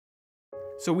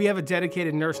So we have a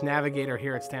dedicated nurse navigator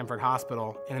here at Stamford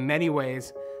Hospital, and in many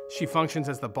ways, she functions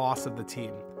as the boss of the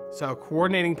team. So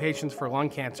coordinating patients for lung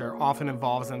cancer often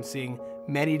involves them seeing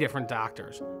many different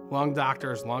doctors,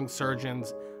 lung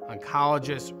surgeons,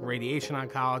 oncologists, radiation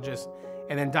oncologists,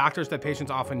 and then doctors that patients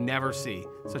often never see,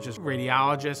 such as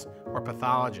radiologists or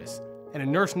pathologists. And a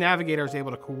nurse navigator is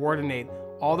able to coordinate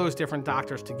all those different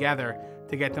doctors together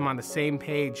to get them on the same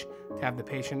page to have the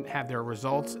patient have their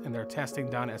results and their testing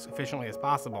done as efficiently as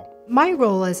possible. My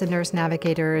role as a nurse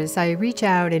navigator is I reach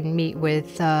out and meet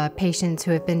with patients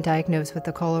who have been diagnosed with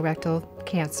the colorectal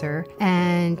cancer,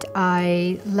 and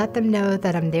I let them know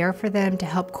that I'm there for them to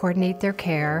help coordinate their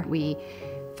care. We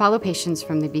follow patients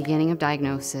from the beginning of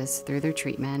diagnosis through their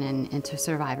treatment and into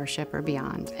survivorship or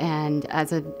beyond. And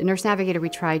as a nurse navigator, we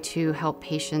try to help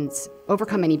patients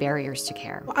overcome any barriers to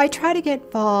care. I try to get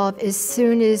involved as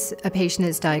soon as a patient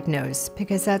is diagnosed,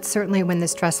 because that's certainly when the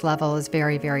stress level is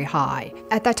very, very high.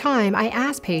 At that time, I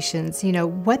ask patients,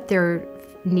 what their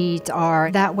needs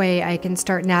are. That way I can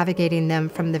start navigating them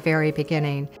from the very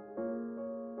beginning.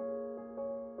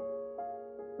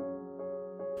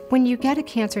 When you get a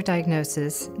cancer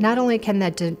diagnosis, not only can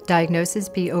that diagnosis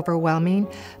be overwhelming,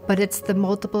 but it's the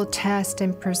multiple tests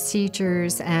and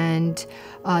procedures and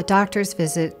doctor's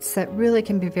visits that really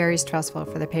can be very stressful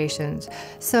for the patients.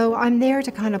 So I'm there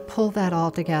to kind of pull that all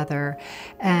together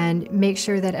and make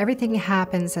sure that everything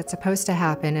happens that's supposed to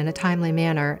happen in a timely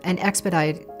manner and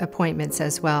expedite appointments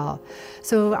as well.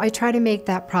 So I try to make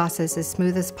that process as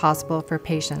smooth as possible for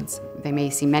patients. They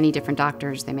may see many different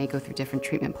doctors, they may go through different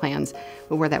treatment plans,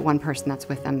 but we're that one person that's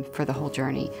with them for the whole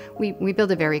journey. We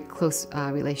build a very close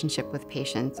relationship with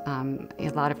patients. A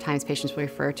lot of times patients will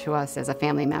refer to us as a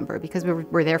family member because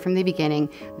we're there from the beginning.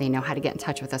 They know how to get in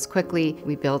touch with us quickly.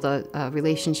 We build a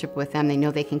relationship with them. They know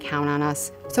they can count on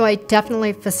us. So I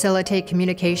definitely facilitate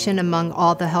communication among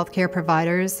all the healthcare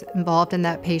providers involved in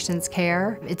that patient's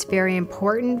care. It's very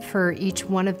important for each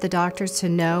one of the doctors to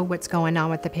know what's going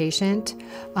on with the patient.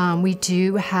 We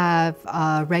do have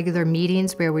regular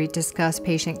meetings where we discuss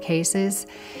patient cases,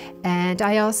 and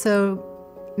I also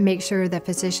make sure that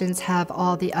physicians have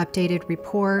all the updated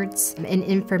reports and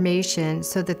information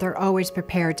so that they're always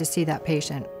prepared to see that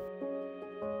patient.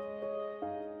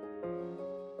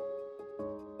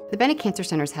 The Bennett Cancer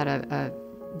Center's had a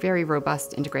very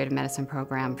robust integrative medicine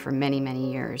program for many,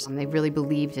 many years. They really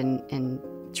believed in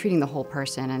treating the whole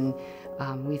person, and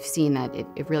we've seen that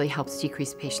it really helps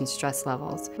decrease patients' stress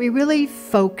levels. We really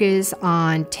focus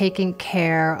on taking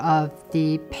care of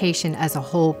the patient as a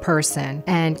whole person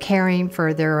and caring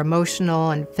for their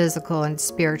emotional and physical and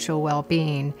spiritual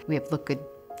well-being. We have Look Good,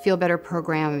 Feel Better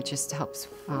program. It just helps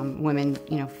women,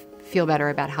 feel better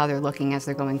about how they're looking as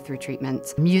they're going through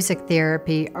treatments. Music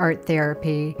therapy, art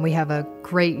therapy. We have a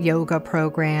great yoga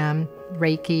program,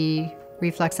 Reiki,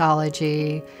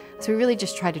 reflexology. So we really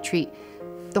just try to treat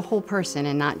the whole person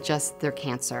and not just their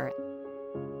cancer.